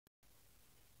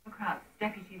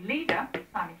Deputy Leader,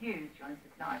 Simon Hughes, joins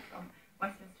us live from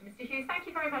Westminster. Mr. Hughes, thank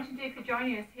you very much indeed for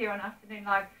joining us here on Afternoon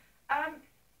Live.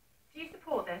 Do you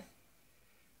support this?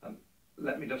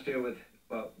 Let me just deal with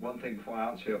one thing before I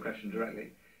answer your question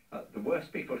directly. The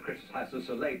worst people to criticise us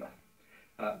are Labour,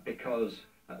 because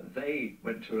they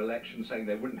went to election saying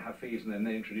they wouldn't have fees and then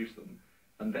they introduced them.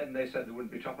 And then they said there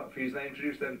wouldn't be top-up fees and they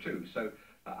introduced them too. So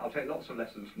I'll take lots of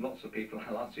lessons from lots of people.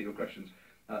 I'll answer your questions.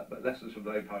 But lessons from the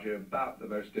Labour Party are about the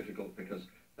most difficult because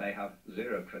they have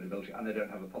zero credibility and they don't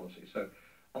have a policy. So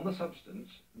on the substance,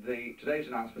 today's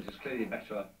announcement is clearly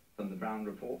better than the Brown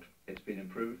report. It's been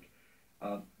improved.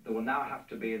 There will now have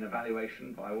to be an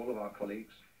evaluation by all of our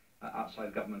colleagues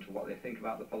outside government of what they think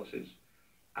about the policies.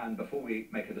 And before we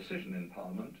make a decision in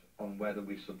Parliament on whether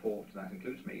we support, and that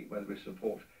includes me, whether we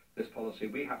support this policy,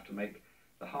 we have to make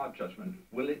the hard judgment.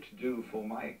 Will it do for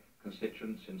my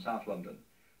constituents in South London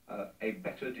a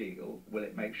better deal? Will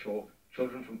it make sure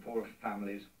children from poorer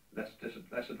families, less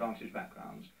advantaged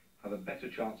backgrounds, have a better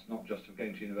chance not just of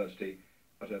going to university,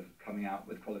 but of coming out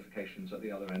with qualifications at the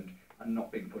other end and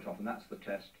not being put off? And that's the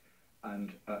test.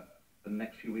 And the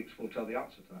next few weeks will tell the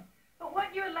answer to that. But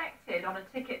weren't you elected on a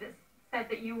ticket that said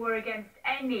that you were against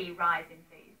any rise in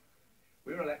fees?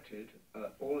 We were elected,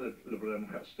 all the Liberal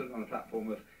Democrats stood on a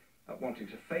platform of wanting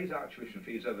to phase out tuition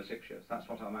fees over 6 years. That's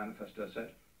what our manifesto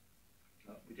said.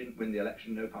 We didn't win the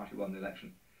election, no party won the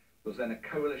election. There was then a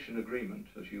coalition agreement,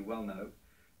 as you well know,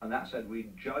 and that said we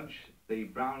judged the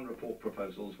Brown report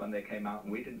proposals when they came out,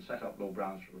 and we didn't set up Lord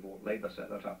Brown's report, Labour set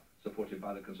that up, supported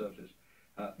by the Conservatives.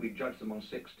 We judged them on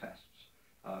 6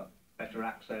 tests, better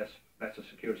access, better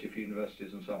security for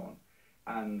universities and so on,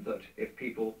 and that if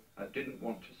people didn't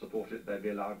want to support it, they'd be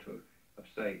allowed to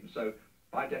abstain. So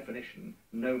by definition,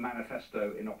 no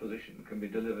manifesto in opposition can be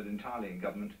delivered entirely in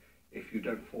government if you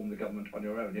don't form the government on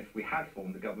your own. If we had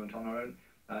formed the government on our own,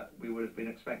 we would have been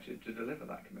expected to deliver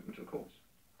that commitment, of course.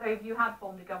 So if you had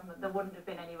formed a government, there wouldn't have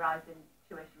been any rise in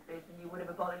tuition fees and you would have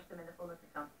abolished them in the fullness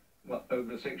of time? Well,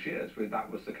 over 6 years, that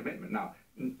was the commitment. Now,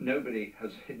 nobody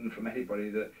has hidden from anybody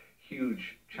the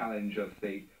huge challenge of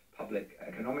the public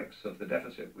economics of the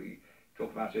deficit. We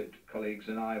talk about it, colleagues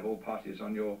and I, of all parties,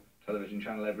 on your television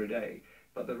channel every day.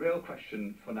 But the real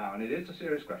question for now, and it is a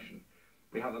serious question,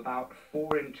 we have about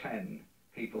 4 in 10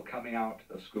 people coming out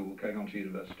of school, going on to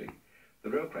university. The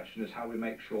real question is how we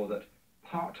make sure that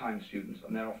part-time students,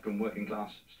 and they're often working class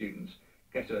students,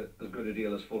 get as good a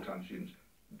deal as full-time students.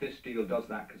 This deal does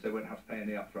that because they won't have to pay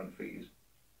any upfront fees.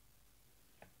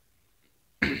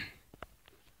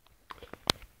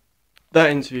 That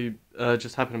interview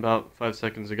just happened about 5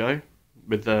 seconds ago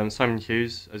with Simon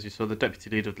Hughes, as you saw, the Deputy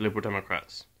Leader of the Liberal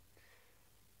Democrats.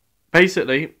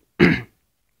 Basically,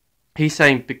 he's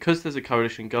saying because there's a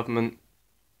coalition government,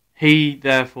 he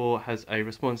therefore has a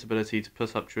responsibility to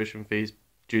put up tuition fees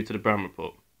due to the Brown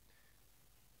report.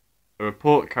 A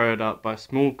report carried out by a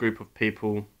small group of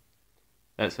people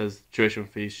that says tuition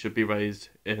fees should be raised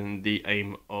in the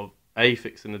aim of A,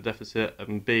 fixing the deficit,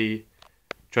 and B,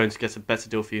 trying to get a better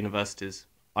deal for universities.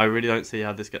 I really don't see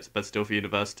how this gets a better deal for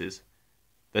universities.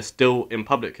 They're still in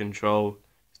public control,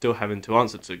 still having to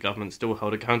answer to government, still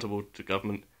held accountable to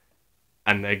government,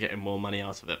 and they're getting more money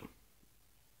out of it.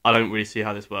 I don't really see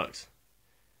how this works.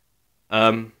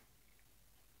 And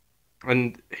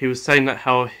he was saying that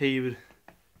how he would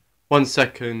 1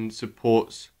 second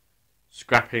supports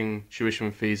scrapping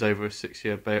tuition fees over a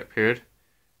 6-year period,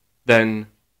 then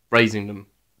raising them.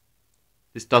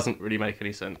 This doesn't really make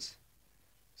any sense.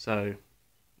 So,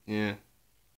 yeah.